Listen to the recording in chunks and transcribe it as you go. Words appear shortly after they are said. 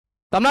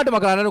தமிழ்நாட்டு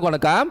மக்கள் அனைவருக்கும்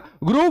வணக்கம்.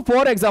 குரூப்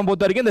 4 எக்ஸாம்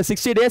பொறுத்த வரைக்கும் இந்த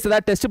 60 டேஸ்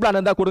ஏதாவது டெஸ்ட் பிளான்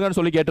இருந்தா கொடுங்கன்னு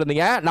சொல்லி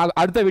கேட்டிருந்தீங்க. நான்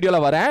அடுத்த வீடியோல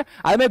வரேன்.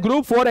 அதே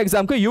குரூப் 4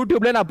 எக்ஸாம்க்கு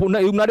யூடியூப்ல நான்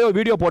முன்னாடி ஒரு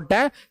வீடியோ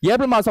போட்டேன்.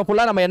 ஏப்ரல் மாசம்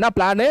ஃபுல்லா நம்ம என்ன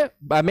பிளான்,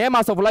 மே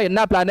மாசம் ஃபுல்லா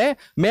என்ன பிளான்,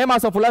 மே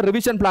மாசம் ஃபுல்லா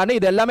ரிவிஷன் பிளான்,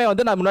 இது எல்லாமே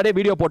வந்து நான் முன்னாடி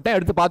வீடியோ போட்டேன்.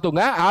 எடுத்து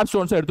பாத்துங்க. ஆப்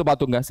ஸ்டோன்ஸ் எடுத்து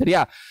பாத்துங்க.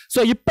 சரியா?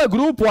 சோ இப்போ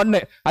குரூப்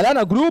 1, அதாவது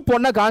நான் குரூப்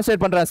 1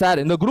 கான்சென்ட்ரேட் பண்றேன்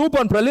சார். இந்த குரூப்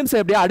 1 பிரிலிம்ஸ்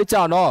எப்படி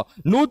அடிச்சானோ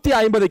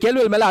 150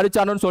 கேள்விகள் மேல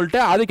அடிச்சானோன்னு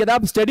சொல்லிட்டு அதுக்கு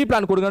ஏதாவது ஸ்டடி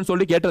பிளான் கொடுங்கன்னு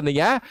சொல்லி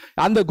கேட்டிருந்தீங்க.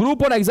 அந்த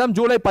குரூப் 1 எக்ஸாம்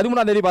ஜூலை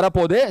 13ஆம் தேதி வரப்போ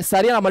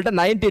சரியா நம்மள்ட்ட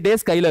 90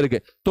 டேஸ் கையில இருக்கு,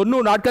 90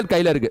 நாட்கள்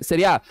கையில இருக்கு.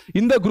 சரியா?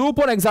 இந்த குரூப்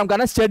 1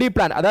 எக்ஸாம்க்கான ஸ்டடி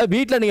பிளான், அதாவது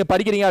வீட்ல நீங்க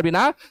படிக்கிறீங்க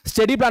அப்படின்னா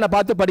ஸ்டடி பிளானை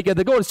பார்த்து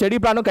படிக்கிறதுக்கு ஒரு ஸ்டடி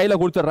பிளானும் கையில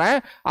கொடுத்துறேன்.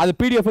 அது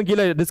PDF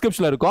கீழே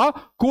டிஸ்கிரிப்ஷன்ல இருக்கும்.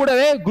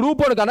 கூடவே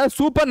குரூப் 1க்கான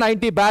சூப்பர்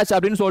 90 பேட்ச்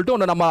அப்படின்னு சொல்லிட்டு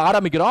ஒன்னு நம்ம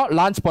ஆரம்பிக்கிறோம்,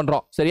 லான்ச்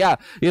பண்றோம். சரியா?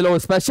 இதுல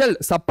ஒரு ஸ்பெஷல்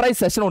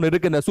சர்ப்ரைஸ் செஷன் ஒன்னு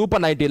இருக்கு இந்த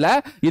சூப்பர் 90ல.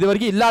 இது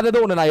வரைக்கும்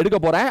இல்லாதது ஒன்னு நான் எடுக்க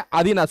போறேன்,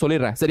 அதையும் நான்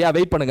சொல்லிடுறேன். சரியா?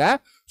 வெயிட் பண்ணுங்க.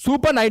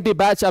 சூப்பர் 90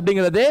 பேட்ச்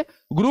அப்படிங்கிறது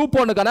group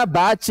 1க்கான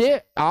batch,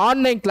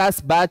 online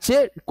class batch,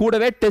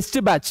 கூடவே test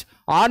batch,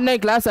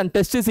 online class and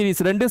test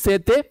series ரெண்டும்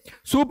சேர்த்து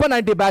சூப்பர்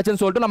 90 பேட்ச்னு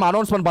சொல்லிட்டு நம்ம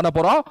அனௌன்ஸ்மென்ட் பண்ண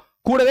போறோம்.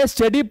 கூடவே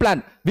ஸ்டடி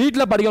பிளான்,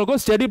 வீட்ல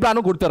படிக்கிறவங்களுக்கும் ஸ்டடி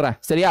பிளானும் கொடுத்துறேன்.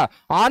 சரியா?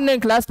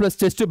 Online class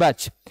plus test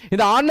batch.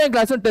 இந்த ஆன்லைன்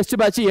கிளாஸும் டெஸ்ட்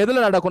பேட்ச்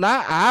எதுல நடக்கும்னா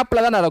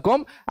ஆப்ல தான்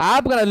நடக்கும்.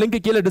 ஆப்புக்கான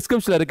லிங்க் கீழே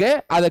டிஸ்கிரிப்ஷன்ல இருக்கு.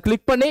 அதை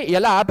கிளிக் பண்ணி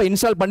எல்லா ஆப்பை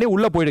இன்ஸ்டால் பண்ணி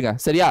உள்ள போயிடுங்க.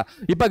 சரியா?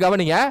 இப்ப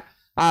கவனிங்க.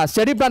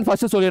 ஸ்டடி பிளான்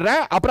ஃபர்ஸ்ட்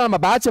சொல்லிடுறேன், அப்புறம் நம்ம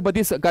பேட்சை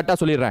பத்தி கரெக்டா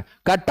சொல்லிடுறேன்.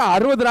 கரெக்டா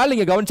 60 நாள்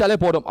நீங்க கவனிச்சாலே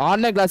போதும்.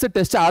 ஆன்லைன் கிளாஸ்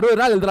டெஸ்ட் 60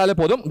 நாள் எழுதினாலே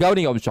போதும்.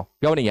 கவனிங்க நிமிஷம்,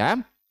 கவனிங்க.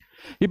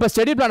 இப்ப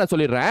ஸ்டடி பிளானை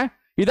சொல்லிடுறேன்.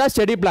 இதான்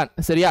ஸ்டடி பிளான்.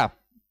 சரியா?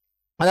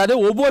 அதாவது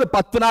ஒவ்வொரு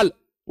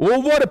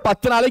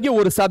 10 நாளைக்கு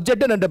ஒரு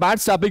சப்ஜெக்ட் 2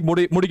 மேத்ஸ் டாபிக்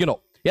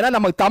முடிக்கணும். ஏன்னா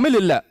நமக்கு தமிழ்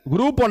இல்ல,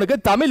 குரூப் 1க்கு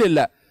தமிழ்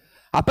இல்ல.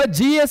 அப்ப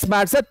GS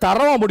மேத்ஸ்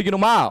தரமா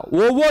முடிக்கணுமா?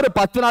 ஒவ்வொரு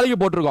 10 நாளைக்கு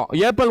போட்டிருக்கோம்.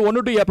 April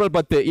 1 to April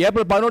 10,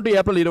 April 11 to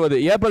April 20,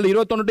 April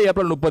 21 to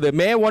April 30,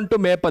 May 1 to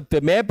May 10,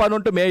 May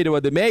 11 to May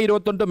 20, May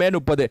 21 to May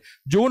 30,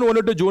 June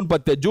 1 to June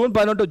 10, June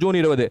 11 to June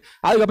 20.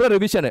 அதுக்கப்புறம்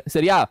ரிவிஷன்.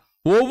 சரியா?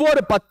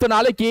 ஒவ்வொரு 10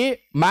 நாளைக்கு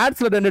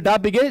மேத்ஸ்ல 2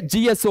 டாபிக்,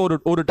 GS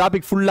ஒரு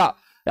டாபிக் ஃபுல்லா.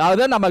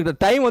 அதாவது நமக்கு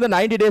டைம் வந்து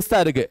 90 டேஸ்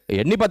தான் இருக்கு.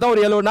 எண்ணி பார்த்தா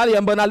ஒரு 70 நாள்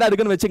 80 நாள் தான்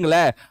இருக்குன்னு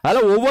வச்சுங்களேன்.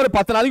 அதனால ஒவ்வொரு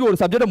 10 நாளைக்கு ஒரு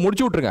சப்ஜெக்ட்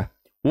முடிச்சு விட்டுருங்க.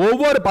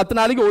 ஒவ்வொரு 10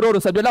 நாளைக்கு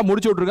ஒரு சப்ஜெக்டா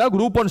முடிச்சு விட்டுருங்க.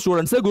 குரூப் 1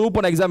 ஸ்டூடெண்ட்ஸ், குரூப்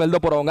 1 எக்ஸாம் எழுத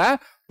போறவங்க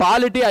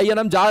polity,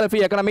 INM, geography,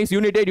 economics,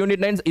 unit 8,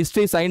 unit 9,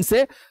 history, science.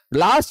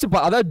 Last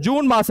அதாவது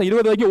ஜூன் மாசம்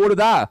 20 வரைக்கும்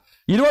ஓடுதா,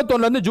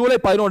 21 இருந்து ஜூலை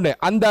 11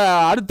 அந்த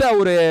அடுத்த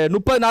ஒரு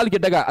 30 நாள்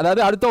கிட்டக்க,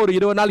 அதாவது அடுத்த ஒரு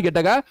 20 நாள்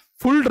கிட்டக்க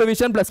full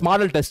revision plus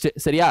model test.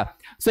 சரியா?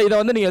 சோ இதை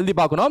வந்து நீங்க எழுதி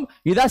பார்க்கணும்.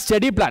 இதான்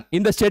ஸ்டடி பிளான்.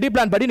 இந்த ஸ்டடி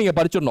பிளான் படி நீங்க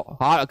படிச்சிடணும்.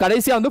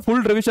 கடைசியா வந்து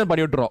ஃபுல் ரிவிஷன்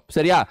பண்ணி விட்டுறோம்.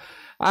 சரியா?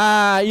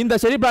 இந்த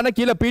ஸ்டடி பிளான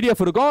கீழே PDF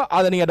இருக்கும்,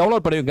 அதை நீங்க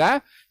டவுன்லோட் பண்ணுவீங்க.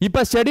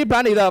 இப்ப ஸ்டடி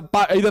பிளான்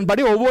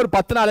இதன்படி ஒவ்வொரு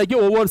 10 நாளைக்கு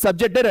ஒவ்வொரு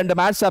சப்ஜெக்ட் 2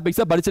 மேத்ஸ்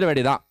டாபிக்ஸ் படிச்சிட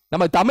வேண்டியதான்.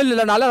 நம்ம தமிழ்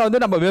இல்லனால வந்து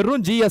நம்ம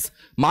வெறும் GS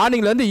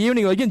மார்னிங்ல இருந்து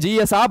ஈவினிங் வரைக்கும்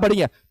GS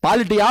படிங்க,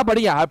 பாலிட்டியா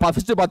படிங்க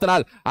ஃபர்ஸ்ட் 10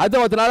 நாள்.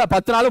 அடுத்த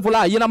 10 நாள் ஃபுல்லா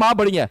INM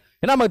படிங்க.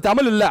 ஏன்னா நமக்கு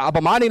தமிழ் இல்ல. அப்ப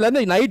மார்னிங்ல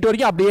இருந்து நைட்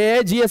வரைக்கும் அப்படியே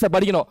GS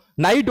படிக்கணும்.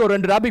 நைட் ஒரு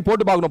 2 டாபிக்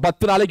போட்டு பார்க்கணும்.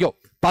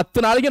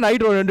 10 நாளைக்கு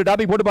நைட் ஒரு 2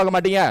 டாபிக் போட்டு பார்க்க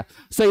மாட்டீங்க.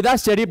 சோ இதான்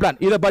ஸ்டடி பிளான்.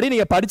 இத படி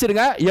நீங்க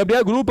படிச்சிருங்க. எப்படியா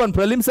குரூப் 1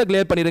 பிரிலிம்ஸ்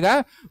கிளியர் பண்ணிருங்க.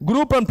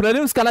 குரூப் 1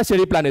 பிரிலிம்ஸ்க்கான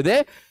ஸ்டடி பிளான் இது.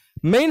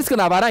 மெயின்ஸ்க்கு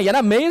நான் வரேன்.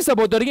 ஏன்னா மெயின்ஸை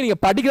பொறுத்த வரைக்கும் நீங்க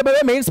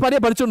படிக்கிறப்பவே மெயின்ஸ்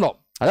மாதிரியே படிச்சிடணும்.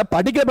 அதாவது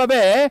படிக்கிறப்பவே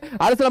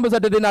அரசியலமைப்பு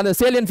சட்டத்தின் அந்த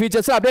சேலியன்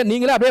ஃபீச்சர்ஸ் அப்படியே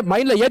நீங்களே அப்படியே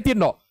மைண்ட்ல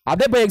ஏத்திடணும்.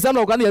 அப்படியே போய்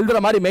எக்ஸாம்ல உட்காந்து எழுதுற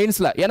மாதிரி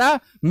மெயின்ஸ்ல. ஏன்னா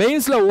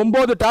மெயின்ஸ்ல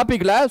 9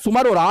 டாபிக்ல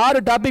சுமார் ஒரு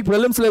 6 டாபிக்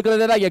பிரிலிம்ஸ்ல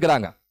இருக்கிறதே தான்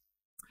கேட்கறாங்க.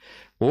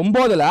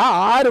 9ல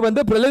 6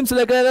 வந்து பிரிலிம்ஸ்ல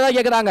இருக்கிறதே தான்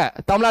கேட்கறாங்க.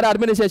 தமிழ்நாடு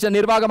அட்மினிஸ்ட்ரேஷன்,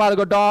 நிர்வாகமா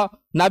இருக்கட்டும்,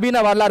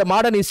 நவீன வரலாறு,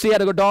 மாடர்ன் ஹிஸ்டரியா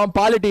இருக்கட்டும்,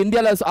 பாலிட்டி,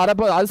 இந்தியால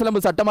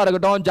அரசியலமைப்பு சட்டமா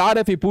இருக்கட்டும்,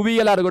 ஜியோகிராஃபி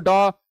புவியியலா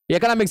இருக்கட்டும்,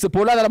 எக்கனாமிக்ஸ்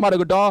பொருளாதாரமா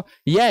இருக்கட்டும்,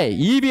 ஏன்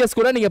EVS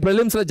கூட நீங்க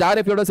பிரிலிம்ஸ்ல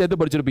ஜியோகிராஃபியோட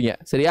சேர்த்து படிச்சிருப்பீங்க.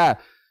 சரியா?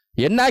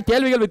 என்ன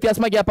கேள்விகள்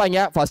வித்தியாசமா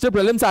கேட்பாங்க. ஃபர்ஸ்ட்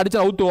பிரிலிம்ஸ்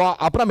அடிச்சு அவுத்துவோம்,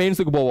 அப்புறம்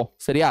மெயின்ஸுக்கு போவோம்.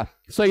 சரியா?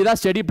 சோ இதான்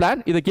ஸ்டடி பிளான்.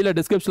 இது கீழே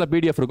டிஸ்கிரிப்ஷன்ல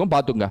PDF இருக்கும்,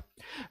 பாத்துங்க.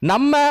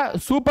 நம்ம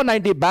சூப்பர்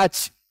 90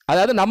 பேட்ச்,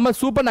 அதாவது நம்ம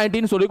சூப்பர்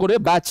 90 சொல்லக்கூடிய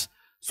பேட்ச்.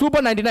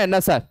 சூப்பர் 90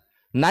 என்ன சார்?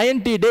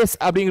 90 டேஸ்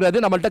அப்படிங்கிறது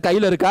நம்மள்ட்ட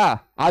கையில இருக்கா,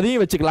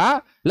 அதையும் வச்சுக்கலாம்.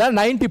 இல்ல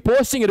 90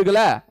 போஸ்டிங்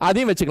இருக்குல்ல,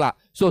 அதையும் வச்சுக்கலாம்.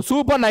 சோ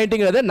சூப்பர்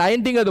 90ங்கிறது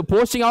 90ங்கிறது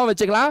போஸ்டிங்காவும்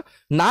வச்சுக்கலாம்,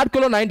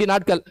 நாட்களும் 90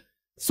 நாட்கள்.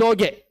 So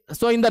okay.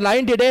 சோ இந்த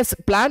 90 டேஸ்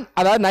பிளான்,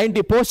 அதாவது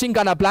 90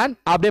 போஸ்டிங்கான பிளான்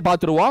அப்படியே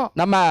பார்த்துருவோம்.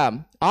 நம்ம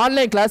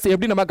ஆன்லைன் கிளாஸ்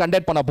எப்படி நம்ம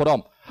கண்டக்ட் பண்ண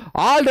போறோம்.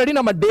 ஆல்ரெடி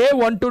நம்ம டே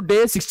 1 டு டே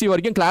 60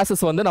 வரைக்கும்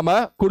கிளாஸஸ் வந்து நம்ம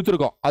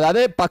கொடுத்துருக்கோம்.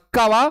 அதாவது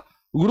பக்காவா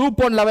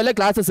குரூப் 1 லெவல்ல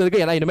கிளாஸஸ்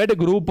இருக்கு. ஏன்னா இனிமேட்டு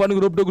குரூப் 1,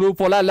 குரூப் 2,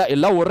 குரூப் 4 இல்ல,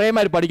 எல்லாம் ஒரே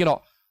மாதிரி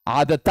படிக்கணும்.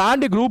 அதை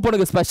தாண்டி குரூப்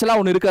 1க்கு ஸ்பெஷலா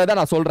ஒன்னு இருக்கிறதா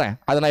நான் சொல்றேன்.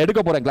 அதை நான்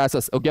எடுக்க போறேன்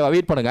கிளாஸஸ். ஓகேவா?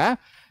 வெயிட் பண்ணுங்க.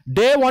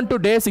 டே 1 டு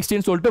டே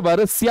 16 சொல்லிட்டு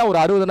வரிசையா ஒரு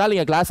 60 நாள்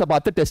நீங்க கிளாஸை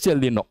பார்த்து டெஸ்ட்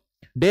எழுதிடணும்.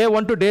 டே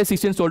 1 டு டே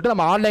 16 சொல்லிட்டு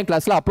நம்ம ஆன்லைன்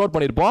கிளாஸ்ல அப்லோட்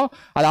பண்ணிருப்போம்.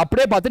 அதை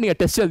அப்படியே பார்த்து நீங்க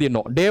டெஸ்ட்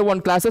எழுதிடணும். டே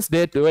 1 கிளாஸஸ்,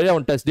 டே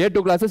 1 டெஸ்ட், டே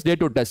 2 கிளாஸஸ், டே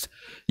 2 டெஸ்ட்.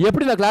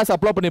 எப்படி இந்த கிளாஸ்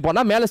அப்லோட்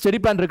பண்ணிருப்போம்னா மேல ஸ்டடி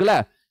பிளான் இருக்குல்ல,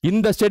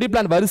 இந்த ஸ்டடி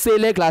பிளான்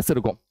வரிசையிலே கிளாஸ்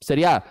இருக்கும்.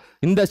 சரியா?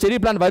 இந்த ஸ்டடி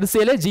பிளான்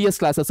வரிசையிலே GS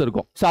கிளாஸஸ்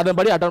இருக்கும். சோ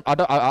அதன்படி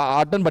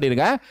அட்டன்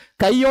பண்ணிருங்க.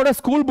 கையோட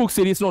ஸ்கூல் புக்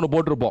சீரிஸ்னு ஒன்னு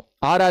போட்டிருப்போம்.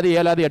 6வது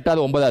 7வது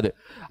 8வது 9வது.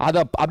 அதை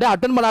அப்படியே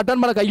அட்டன்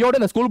பண்ண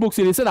கையோட இந்த ஸ்கூல் புக்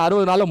சீரிஸ்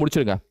 60 நாள்ல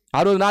முடிச்சிருங்க.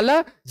 60 நாள்ல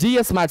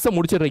ஜிஎஸ் மேத்ஸ்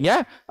முடிச்சிடுறீங்க.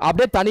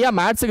 அப்படியே தனியா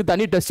மேத்ஸ்க்கு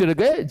தனி டெஸ்ட்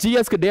இருக்கு.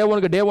 ஜிஎஸ்க்கு டே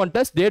 1க்கு டே 1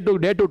 டெஸ்ட், டே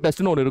 2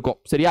 டெஸ்ட்னு ஒன்று இருக்கும்.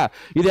 சரியா?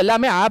 இது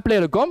எல்லாமே ஆப்ல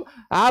இருக்கும்.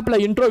 ஆப்ல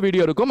இன்ட்ரோ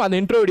வீடியோ இருக்கும். அந்த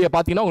இன்ட்ரோ வீடியோ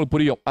பார்த்தீங்கன்னா உங்களுக்கு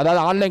புரியும்.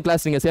 அதாவது ஆன்லைன்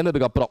கிளாஸ் நீங்க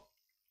சேர்ந்ததுக்கு அப்புறம்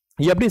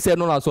எப்படி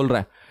சேரணும் நான்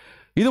சொல்றேன்.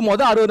 இது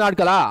மொதல் 60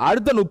 நாட்களா,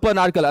 அடுத்த 30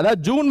 நாட்கள்,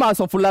 அதாவது ஜூன்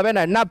மாசம் ஃபுல்லாவே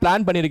நான் என்ன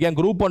பிளான் பண்ணிருக்கேன்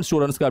குரூப் 1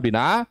 ஸ்டூடெண்ட்ஸ்க்கு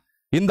அப்படின்னா,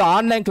 இந்த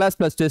online class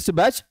plus test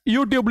batch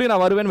யூடியூப்லயும்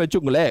நான் வருவேன்னு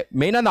வச்சுக்கோங்களேன்.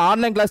 மெயினா அந்த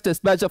online class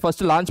test பேட்சை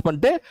first launch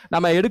பண்ணிட்டு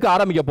நம்ம எடுக்க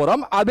ஆரம்பிக்க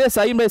போறோம். அப்படியே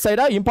சைட் பை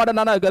சைடா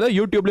இம்பார்ட்டன்டான இருக்கிறத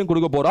யூடியூப்லயும்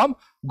கொடுக்க போறோம்.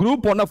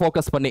 குரூப் 1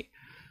 ஃபோக்கஸ் பண்ணி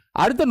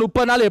அடுத்த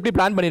 30 நாள் எப்படி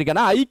பிளான்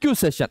பண்ணிருக்கேன்னா, ஐக்யூ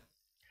செஷன்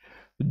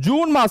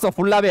ஜூன் மாசம்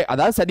ஃபுல்லாவே,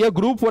 அதாவது சரியா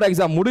குரூப் 4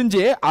 எக்ஸாம்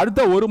முடிஞ்சு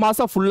அடுத்த ஒரு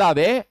மாசம்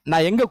ஃபுல்லாவே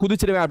நான் எங்க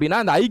குதிச்சிருவேன்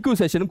அப்படின்னா, அந்த ஐக்யூ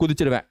செஷன்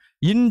குதிச்சிருவேன்.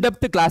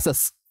 இன்டெப்த்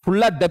கிளாஸஸ்,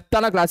 ஃபுல்லா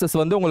டெப்தான கிளாஸஸ்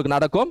வந்து உங்களுக்கு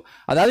நடக்கும்.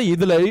 அதாவது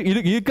இதுல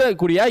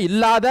இருக்கக்கூடிய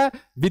இல்லாத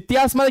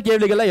வித்தியாசமான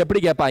கேள்விகளை எப்படி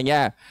கேட்பாங்க,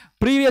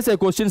 ப்ரீவியஸ்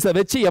கொஸ்டின்ஸை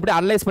வச்சு எப்படி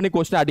அனலைஸ் பண்ணி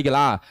கொஸ்டின்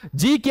அடிக்கலாம்,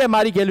 ஜிகே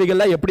மாதிரி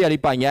கேள்விகள்லாம் எப்படி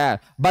அடிப்பாங்க,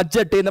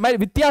 பட்ஜெட் இந்த மாதிரி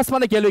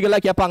வித்தியாசமான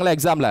கேள்விகள்லாம் கேட்பாங்களா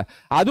எக்ஸாம்ல,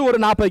 அது ஒரு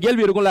 40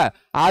 கேள்வி இருக்கும்ல,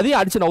 அதையும்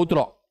அடிச்சு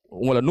நவுத்துறோம்.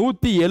 உங்களை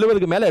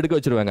 170க்கு மேல எடுக்க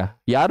வச்சிருவாங்க.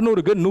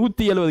 200க்கு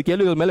 170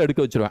 கேள்விகள் மேல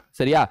எடுக்க வச்சிருவேன்.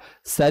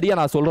 சரியா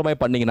நான் சொல்ற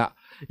மாதிரி பண்ணீங்கன்னா,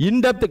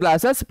 in-depth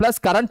classes plus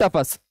current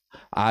affairs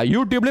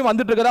யூடியூப்லயும்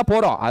வந்துட்டு இருக்கதா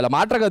போறோம். அதுல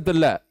மாற்ற கருத்து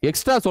இல்ல.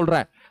 எக்ஸ்ட்ரா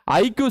சொல்றேன்,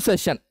 ஐக்யூ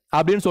செஷன்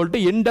அப்படின்னு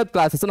சொல்லிட்டு இன்டெப்த்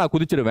கிளாஸஸ் நான்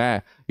குதிச்சிருவேன்.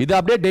 இது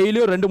அப்படியே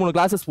டெய்லியும் 2-3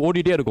 கிளாஸஸ்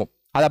ஓடிட்டே இருக்கும்.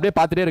 அதை அப்படியே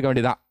பார்த்துட்டே இருக்க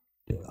வேண்டியதான்.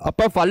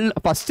 அப்ப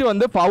ஃபர்ஸ்ட்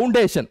வந்து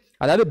ஃபவுண்டேஷன்,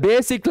 அதாவது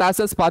பேசிக்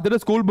கிளாஸஸ் பார்த்துட்டு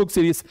ஸ்கூல் புக்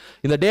சீரிஸ்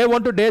இந்த டே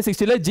 1 to டே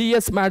 60ல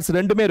ஜிஎஸ் மேத்ஸ்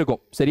ரெண்டுமே இருக்கும்.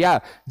 சரியா?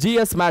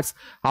 ஜிஎஸ் மேத்ஸ்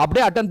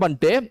அப்படியே அட்டன்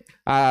பண்ணிட்டு,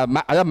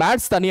 அதாவது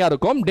மேத்ஸ் தனியா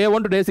இருக்கும். டே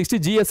 1 to டே 60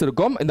 ஜிஎஸ்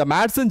இருக்கும். இந்த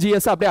மேத்ஸும்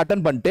ஜிஎஸ் அப்படியே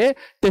அட்டன் பண்ணிட்டு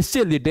டெஸ்ட்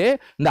எழுதிட்டு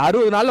இந்த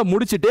 60 நாள்ல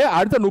முடிச்சிட்டு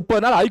அடுத்த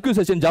 30 நாள் ஐக்யூ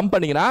செஷன் ஜம்ப்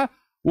பண்ணீங்கன்னா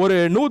ஒரு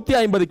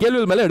 150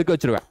 கேள்விகள் மேல எடுக்க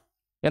வச்சிருவேன்.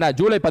 ஏன்னா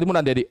ஜூலை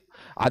 13ஆம் தேதி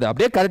அது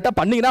அப்படியே கரெக்டா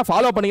பண்ணீங்கன்னா,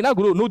 ஃபாலோ பண்ணீங்கன்னா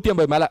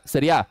 150 மேல.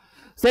 சரியா?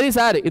 சரி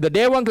சார், இது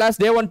டே 1 கிளாஸ்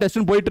டே 1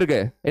 டெஸ்ட் போயிட்டு இருக்கு.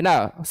 என்ன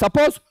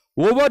சப்போஸ்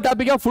ஒவ்வொரு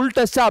டாபிக்கா ஃபுல்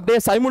டெஸ்டா அப்படியே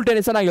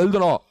சைமல்டேனியஸா நாங்க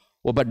எழுதணும்.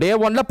 இப்போ டே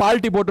 1ல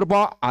பாலிட்டி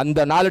போட்டிருப்போம்,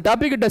 அந்த 4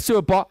 டாபிக் டெஸ்ட்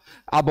வைப்போம்.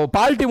 அப்போ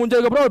பாலிட்டி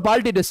முடிஞ்சதுக்கு அப்புறம் ஒரு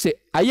பாலிட்டி டெஸ்ட்,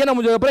 ஐஎன்எம்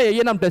முடிஞ்சதுக்கு அப்புறம்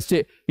ஐஎன்எம் டெஸ்ட்,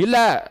 இல்ல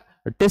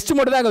டெஸ்ட்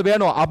மட்டும் தான் எங்களுக்கு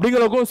வேணும்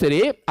அப்படிங்கிறதுக்கும் சரி.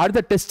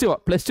 அடுத்த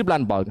டெஸ்ட்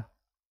பிளான் பாருங்க,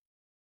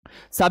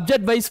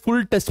 subject wise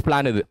full test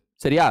plan இது.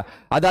 சரியா?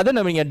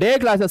 அதாவது நீங்க டே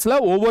கிளாஸஸ்ல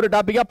ஒவ்வொரு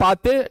டாபிக்கா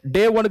பார்த்து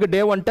டே 1க்கு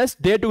டே 1 டெஸ்ட்,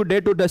 டே 2க்கு டே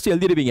 2 டெஸ்ட்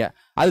எழுதிடுவீங்க.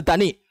 அது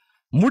தனி.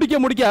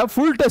 முடிக்க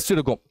ஃபுல் டெஸ்ட்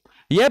இருக்கும்.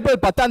 ஏப்ரல்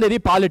 10ஆம் தேதி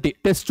பாலிட்டி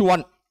டெஸ்ட்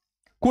 1,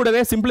 கூடவே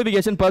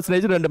சிம்பிளிஃபிகேஷன்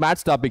பர்சன்டேஜ் 2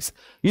 மேத்ஸ் டாபிக்ஸ்.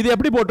 இது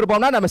எப்படி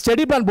போட்டிருப்போம்னா, நம்ம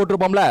ஸ்டடி பிளான்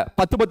போட்டிருப்போம்ல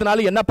 10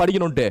 நாள் என்ன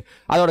படிக்கணும்ட்டு,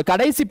 அதோட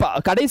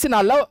கடைசி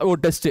நாள்ல ஒரு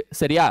டெஸ்ட்.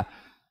 சரியா?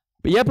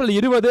 ஏப்ரல்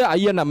 20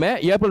 ஐஎன்எம்,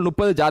 ஏப்ரல்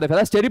 30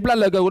 ஜாதகம், ஸ்டடி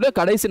பிளான்ல இருக்கக்கூடிய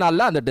கடைசி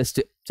நாள்ல அந்த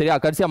டெஸ்ட். சரியா?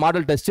 கடைசியா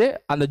மாடல் டெஸ்ட்.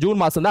 அந்த ஜூன்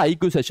மாசம் தான்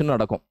ஐக்யூ செஷன்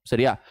நடக்கும்.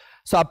 சரியா?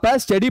 சோ அப்ப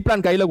ஸ்டடி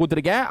பிளான் கையில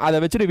கொடுத்துருக்கேன். அதை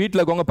வச்சுட்டு வீட்டுல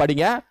இருக்கவங்க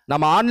படிங்க.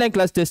 நம்ம ஆன்லைன்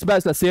கிளாஸ் டெஸ்ட்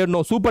பேட்ச்ல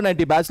சேரணும், சூப்பர்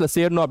 90 பேட்ச்ல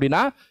சேரணும்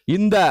அப்படின்னா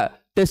இந்த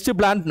டெஸ்ட்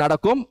பிளான்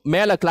நடக்கும்.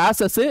 மேல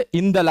கிளாஸஸ்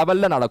இந்த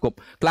லெவல்ல நடக்கும்.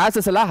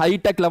 கிளாஸஸ் எல்லாம்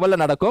ஹைடெக் லெவல்ல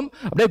நடக்கும்.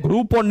 அப்படியே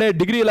குரூப் 1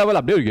 டிகிரி லெவல்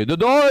அப்படியே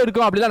எதோ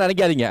இருக்கும் அப்படிலாம்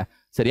நினைக்காதீங்க.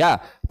 சரியா?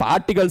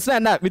 ஆர்டிகல்ஸ்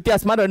என்ன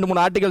வித்தியாசமா 2-3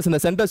 ஆர்டிகல்ஸ் இந்த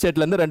சென்ட்ரல்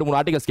ஸ்டேட்ல இருந்து 2-3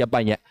 ஆர்டிகல்ஸ்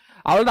கேட்பாங்க.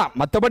 அவ்வளவுதான்.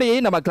 மற்றபடி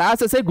நம்ம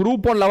கிளாஸஸே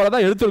குரூப் 1 லெவலில்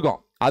தான் எடுத்திருக்கோம்.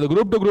 அது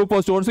குரூப் 2 குரூப்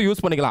 4 ஸ்டூடெண்ட்ஸ்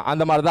யூஸ் பண்ணிக்கலாம்.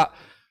 அந்த மாதிரி தான்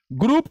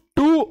குரூப்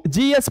 2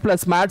 ஜிஎஸ்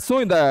பிளஸ்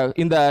மேத்ஸும்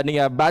இந்த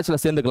நீங்க பேட்ச்ல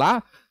சேர்ந்துக்கலாம்.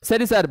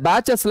 சரி சார்,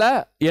 பேட்சஸ்ல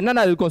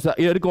என்னென்ன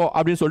இருக்கும்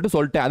அப்படின்னு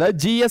சொல்லிட்டேன். அதாவது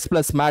GS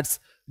plus maths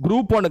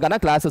group 1க்கான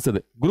classes, இது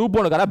குரூப்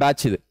 1க்கான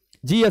பேட்ச். இது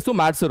ஜிஎஸும்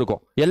மேத்ஸும்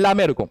இருக்கும்,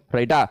 எல்லாமே இருக்கும்.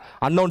 ரைட்டா?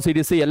 அன்னோன்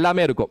சீரிஸ்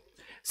எல்லாமே இருக்கும்.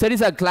 சரி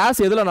சார், கிளாஸ்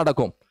எதுல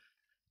நடக்கும்?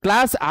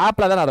 கிளாஸ்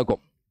ஆப்ல தான்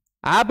நடக்கும்.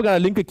 ஆப்புக்கான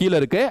லிங்க் கீழே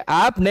இருக்கு.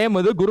 ஆப் நேம்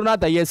வந்து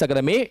குருநாத் ஐஏஎஸ்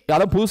அகாடமி.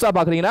 யாரும் புதுசா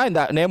பாக்குறீங்கன்னா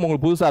இந்த நேம்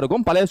உங்களுக்கு புதுசா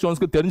இருக்கும், பழைய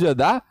ஸ்டூடெண்ட்ஸ்க்கு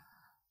தெரிஞ்சதுதான்.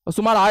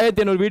 சுமார்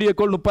 1500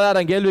 வீடியோக்கள்,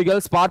 30,000 கேள்விகள்,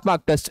 ஸ்பாட்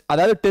மார்க் டெஸ்ட்.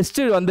 அதாவது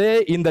டெஸ்ட் வந்து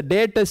இந்த டே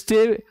டெஸ்ட்,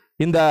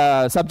 இந்த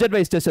சப்ஜெக்ட்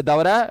வைஸ் டெஸ்ட்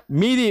தவிர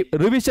மீதி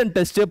ரிவிஷன்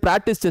டெஸ்ட்,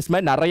 பிராக்டிஸ் டெஸ்ட்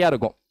மாதிரி நிறைய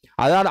இருக்கும்.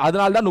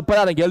 அதனால தான்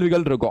 30,000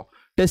 கேள்விகள் இருக்கும்.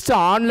 டெஸ்ட்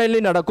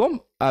ஆன்லைன்லயும் நடக்கும்,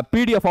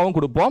 பிடிஎஃபாவும்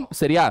கொடுப்போம்.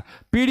 சரியா?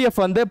 பிடிஎஃப்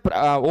வந்து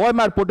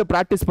ஓஎம்ஆர் போட்டு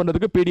பிராக்டிஸ்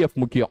பண்றதுக்கு பிடிஎஃப்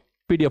முக்கியம்.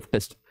 PDF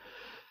test.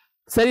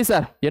 சரி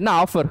சார், என்ன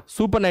ஆஃபர்?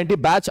 Super 90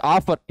 batch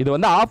offer. இது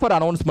வந்து ஆஃபர்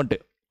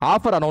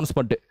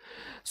அனௌன்ஸ்மெண்ட்.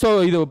 ஸோ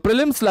இது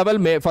ப்ரிலிம்ஸ் லெவல்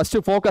ஃபர்ஸ்ட்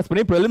ஃபோக்கஸ்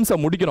பண்ணி ப்ரிலிம்ஸை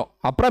முடிக்கணும்.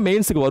 அப்புறம்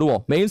மெயின்ஸுக்கு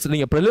வருவோம். மெயின்ஸ்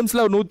நீங்க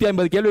ப்ரிலிம்ஸ்ல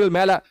 150 கேள்விகள்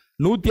மேல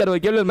 160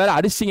 கேள்விகள் மேல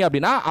அடிச்சிங்க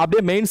அப்படின்னா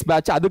அப்படியே மெயின்ஸ்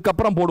பேட்ச்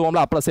அதுக்கப்புறம்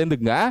போடுவோம்ல, அப்புறம்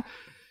சேர்ந்துக்குங்க.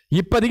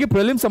 இப்போதைக்கு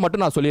ப்ரிலிம்ஸை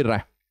மட்டும் நான்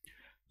சொல்லிடுறேன்.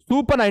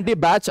 சூப்பர் 90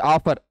 பேட்ச்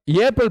ஆஃபர்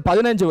ஏப்ரல்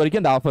 15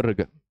 வரைக்கும் இந்த ஆஃபர்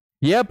இருக்கு.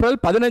 ஏப்ரல்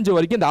 15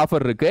 வரைக்கும் இந்த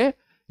ஆஃபர் இருக்கு.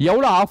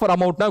 எவ்வளவு ஆஃபர்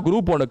அமௌண்ட்னா,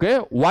 குரூப் 1க்கு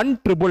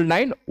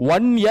 1,999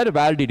 1 இயர்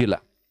வேலிடிட்டில.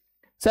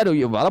 சார்,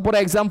 வரப்போற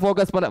எக்ஸாம்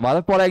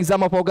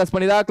ஃபோக்கஸ்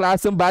பண்ணி தான்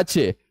கிளாஸும்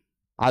பேட்ச்.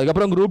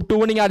 அதுக்கப்புறம் குரூப்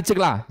 2 நீங்க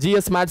அடிச்சுக்கலாம்.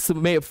 ஜிஎஸ் மேத்ஸ்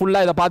ஃபுல்லா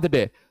இதை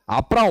பார்த்துட்டு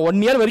அப்புறம் 1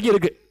 இயர் வரைக்கும்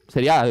இருக்கு.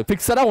 சரியா?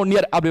 ஃபிக்ஸடா 1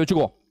 இயர் அப்படி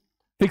வச்சுக்கோ.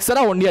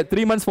 ஃபிக்ஸடா 1 இயர்,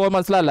 3 months 4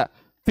 monthsலாம் இல்ல,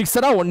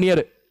 ஃபிக்ஸடா 1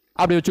 இயர்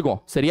அப்படி வச்சுக்கோ.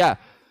 சரியா?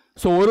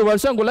 ஸோ ஒரு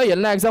வருஷம்குள்ள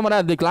எல்லா எக்ஸாம்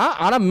வேணா எழுதிக்கலாம்.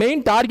 ஆனா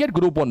மெயின் டார்கெட்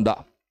குரூப் 1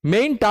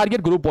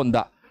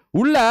 தான்.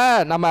 உள்ள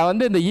நம்ம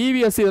வந்து இந்த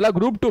இவிஎஸ் இதெல்லாம்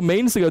குரூப் 2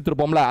 மெயின்ஸுக்கு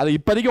எடுத்துருப்போம்ல, அது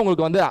இப்போதைக்கு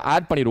உங்களுக்கு வந்து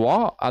ஆட்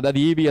பண்ணிடுவோம். அதாவது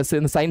இவிஎஸ்,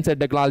 இந்த சயின்ஸ்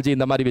அண்ட் டெக்னாலஜி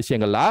இந்த மாதிரி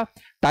விஷயங்கள்லாம்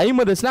டைம்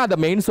இருந்துச்சுன்னா அந்த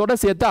மெயின்ஸோட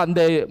சேர்த்து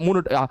அந்த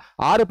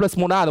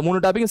 6+3 அந்த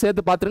 3 டாப்பிக்கும்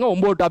சேர்த்து பார்த்துருங்க.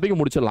 9 டாப்பிக்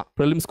முடிச்சிடலாம்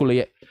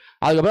ப்ரிலிம்ஸ்குள்ளேயே.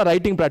 அதுக்கப்புறம்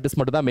ரைட்டிங் ப்ராக்டிஸ்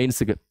மட்டும் தான்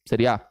மெயின்ஸுக்கு.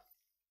 சரியா?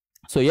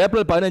 ஸோ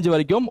ஏப்ரல் 15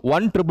 வரைக்கும்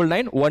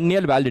 1999 1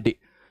 இயர் வேலிடிட்டி.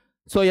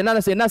 ஸோ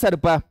என்ன சார்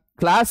இப்போ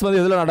கிளாஸ்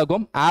வந்து எதில்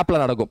நடக்கும்?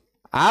 ஆப்பில் நடக்கும்.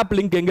 ஆப்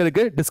லிங்க் எங்கே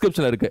இருக்குது?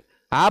 டிஸ்கிரிப்ஷனில் இருக்குது.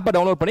 ஆப்பை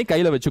டவுன்லோட் பண்ணி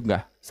கையில் வச்சுக்கோங்க.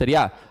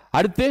 சரியா?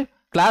 அடுத்து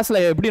கிளாஸில்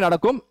எப்படி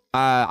நடக்கும்,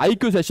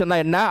 ஐக்யூ செஷன்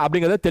தான் என்ன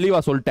அப்படிங்கிறத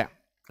தெளிவாக சொல்லிட்டேன்.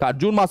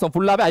 ஜூன் மாதம்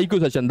ஃபுல்லாகவே ஐக்யூ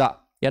செஷன் தான்.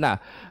 ஏன்னா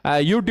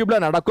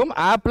யூடியூப்பில் நடக்கும்,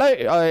 ஆப்பில்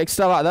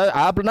எக்ஸ்ட்ராவாக, அதாவது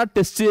ஆப்னா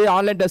டெஸ்ட்டு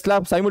ஆன்லைன்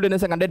டெஸ்ட்லாம்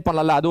சைமல்டேனியஸாக கண்டக்ட்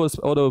பண்ணல, அது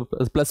ஒரு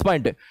plus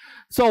point.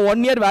 So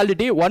 1 year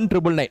validity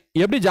 1999.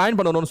 எப்படி ஜாயின்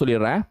பண்ணணும்னு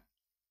சொல்லிடுறேன்.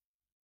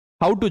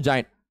 How to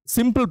join?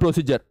 Simple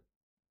procedure.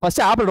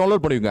 First ஆப்பை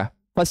டவுன்லோட் பண்ணுவீங்க.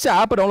 ஃபர்ஸ்ட்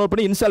ஆப்பை டவுன்லோட்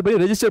பண்ணி இன்ஸ்டால்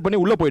பண்ணி ரெஜிஸ்டர் பண்ணி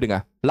உள்ளே போயிடுங்க.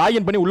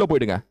 லாகின் பண்ணி உள்ளே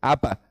போயிடுங்க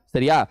ஆப்பை.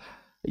 சரியா?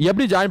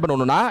 எப்படி ஜாயின்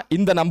பண்ணணும்னா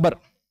இந்த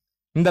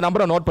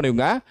நம்பரை நோட்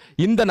பண்ணுவீங்க.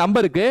 இந்த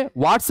நம்பருக்கு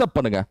வாட்ஸ்அப்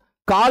பண்ணுங்க.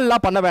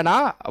 கால்லாம் பண்ண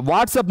வேணாம்,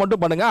 வாட்ஸ்அப்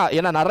மட்டும் பண்ணுங்க.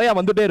 ஏன்னா நிறைய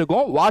வந்துட்டே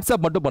இருக்கும்.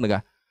 வாட்ஸ்அப் மட்டும் பண்ணுங்க.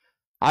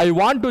 I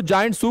want to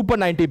join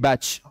super 90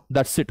 batch.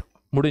 That's it,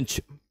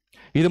 முடிஞ்சு.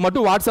 இது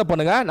மட்டும் வாட்ஸ்அப்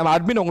பண்ணுங்க. நம்ம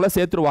அட்மின் உங்களை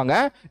சேர்த்துருவாங்க.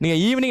 நீங்க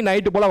ஈவினிங்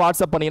நைட்டு போல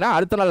வாட்ஸ்அப் பண்ணீங்கன்னா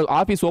அடுத்த நாள்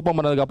ஆஃபீஸ் ஓப்பன்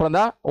பண்ணதுக்கு அப்புறம்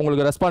தான்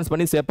உங்களுக்கு ரெஸ்பான்ஸ்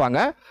பண்ணி சேர்ப்பாங்க.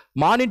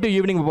 மார்னிங் டு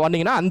ஈவினிங்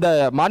பண்ணீங்கன்னா, அந்த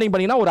மார்னிங்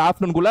பண்ணீங்கன்னா ஒரு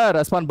ஆஃப்டர்நூனுக்குள்ள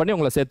ரெஸ்பாண்ட் பண்ணி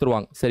உங்களை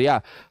சேர்த்துருவாங்க. சரியா?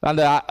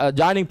 அந்த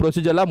ஜாயினிங்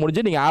ப்ரொசீஜர்லாம்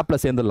முடிஞ்சு நீங்க ஆப்ல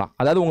சேர்ந்துடலாம்.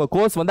 அதாவது உங்க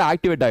கோர்ஸ் வந்து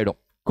ஆக்டிவேட் ஆயிடும்.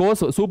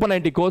 கோர்ஸ் சூப்பர்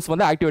 90 கோர்ஸ்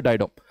வந்து ஆக்டிவேட்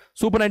ஆயிடும்.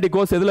 சூப்பர் 90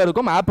 கோர்ஸ் எதுல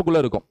இருக்கும்? ஆப்புக்குள்ள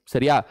இருக்கும்.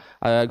 சரியா?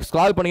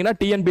 ஸ்க்ரால் பண்ணீங்கன்னா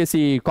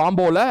டிஎன்பிஎஸ்சி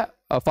காம்போல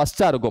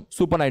ஃபர்ஸ்டா இருக்கும்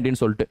சூப்பர் 90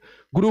 சொல்லிட்டு,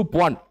 குரூப்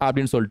 1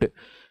 அப்படின்னு சொல்லிட்டு.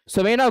 ஸோ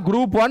வேணா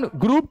group 1,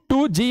 group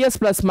 2 GS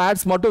plus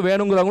maths மட்டும்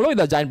வேணுங்கிறவங்களும்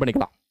இதை ஜாயின்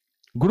பண்ணிக்கலாம்.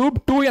 குரூப்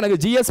 2 எனக்கு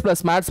ஜிஎஸ்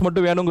பிளஸ் மேத்ஸ்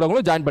மட்டும்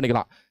வேணுங்கிறவங்களும் ஜாயின்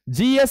பண்ணிக்கலாம்.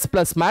 GS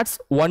plus maths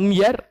 1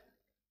 year,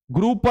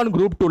 group 1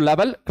 group 2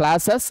 level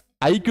classes,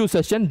 IQ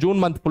session June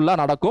month ஃபுல்லாக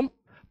நடக்கும்.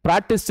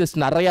 ப்ராக்டிஸ் டெஸ்ட்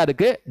நிறையா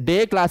இருக்கு. டே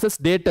கிளாஸஸ்,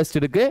 டே டெஸ்ட்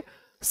இருக்கு.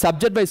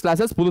 சப்ஜெக்ட் வைஸ்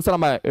கிளாஸஸ் புதுசாக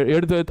நம்ம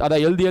அதை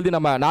எழுதி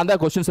நான் தான்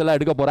கொஸ்டின்ஸ் எல்லாம்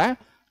எடுக்க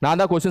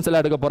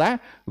போறேன்.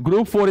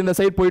 குரூப் 4 இந்த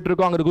சைட் போயிட்டு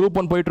இருக்கும், அங்கே குரூப்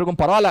 1 போயிட்டு இருக்கும்.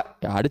 பரவாயில்ல,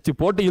 அடிச்சு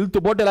போட்டு இழுத்து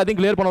போட்டு எல்லாத்தையும்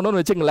கிளியர்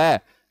பண்ணணும்னு வச்சுங்களேன்.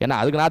 ஏன்னா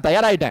அதுக்கு நான்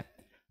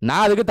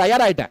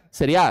தயாராயிட்டேன்.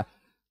 சரியா?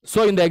 ஸோ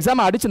இந்த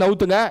எக்ஸாம் அடிச்சு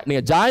நவுத்துங்க.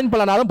 நீங்க ஜாயின்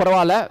பண்ணனாலும்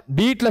பரவாயில்ல,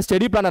 வீட்டில்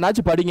ஸ்டடி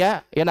பிளானாச்சும் படிங்க.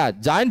 ஏன்னா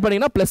ஜாயின்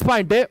பண்ணீங்கன்னா ப்ளஸ்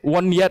பாயிண்ட்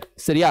 1 இயர்.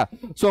 சரியா?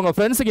 ஸோ உங்க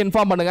ஃப்ரெண்ட்ஸுக்கு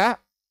இன்ஃபார்ம் பண்ணுங்க.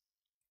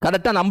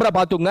 கரெக்டாக நம்பரை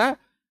பார்த்துங்க.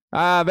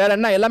 வேற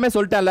என்ன, எல்லாமே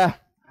சொல்லிட்டேன்ல.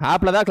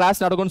 ஆப்ல தான்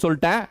கிளாஸ் நடக்கும்னு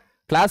சொல்லிட்டேன்.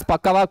 கிளாஸ்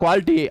பக்காவா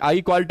குவாலிட்டி, ஹை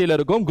குவாலிட்டியில்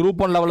இருக்கும். குரூப்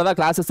 1 லெவலில் தான்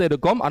கிளாஸஸ்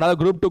இருக்கும். அதனால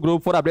குரூப் 2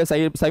 குரூப் 4 அப்படியே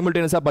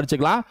சைமல்டேனியஸாக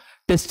படிச்சுக்கலாம்.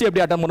 டெஸ்ட்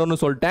எப்படி அட்டன் பண்ணணும்னு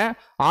சொல்லிட்டேன்.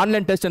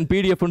 ஆன்லைன் டெஸ்ட் அண்ட்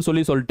பிடிஎஃப்னு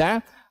சொல்லிட்டேன்.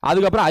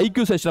 அதுக்கப்புறம்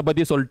ஐக்யூ செஷனை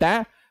பற்றி சொல்லிட்டேன்.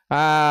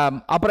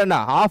 அப்புறம் என்ன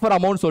ஆஃபர்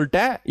அமௌண்ட்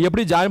சொல்லிட்டேன்.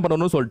 எப்படி ஜாயின்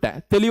பண்ணணும்னு சொல்லிட்டேன்.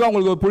 தெளிவாக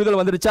உங்களுக்கு புரிதல்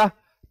வந்துருச்சா?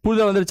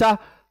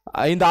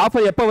 இந்த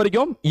ஆஃபர் எப்போ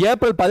வரைக்கும்?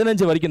 ஏப்ரல்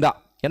 15 வரைக்கும் தான்.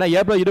 ஏன்னா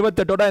ஏப்ரல்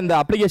 28 இந்த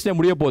அப்ளிகேஷனே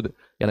முடிய போகுது.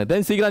 எனக்கு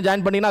தெரிஞ்சு சீக்கிரம்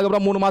ஜாயின் பண்ணீங்கன்னா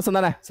அதுக்கப்புறம் 3 மாதம்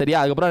தானே. சரியா?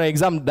 அதுக்கப்புறம்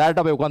எக்ஸாம்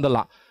டேரெக்டாக போய்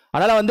உட்காந்துடலாம்.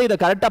 அதனால வந்து இதை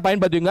கரெக்டாக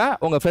பயன்படுத்துவீங்க.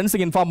 உங்க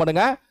ஃப்ரெண்ட்ஸுக்கு இன்ஃபார்ம்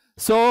பண்ணுங்க.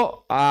 ஸோ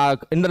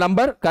இந்த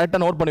நம்பர்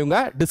கரெக்டாக நோட் பண்ணுவீங்க.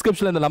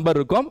 டிஸ்கிரிப்ஷனில் இந்த நம்பர்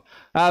இருக்கும்.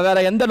 வேற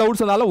எந்த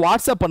டவுட்ஸ் இருந்தாலும்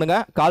வாட்ஸ்அப் பண்ணுங்க,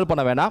 கால்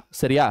பண்ண வேணாம்.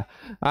 சரியா?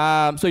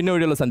 ஸோ இன்னும்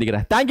வீடியோவில்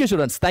சந்திக்கிறேன். Thank you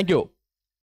students, thank you.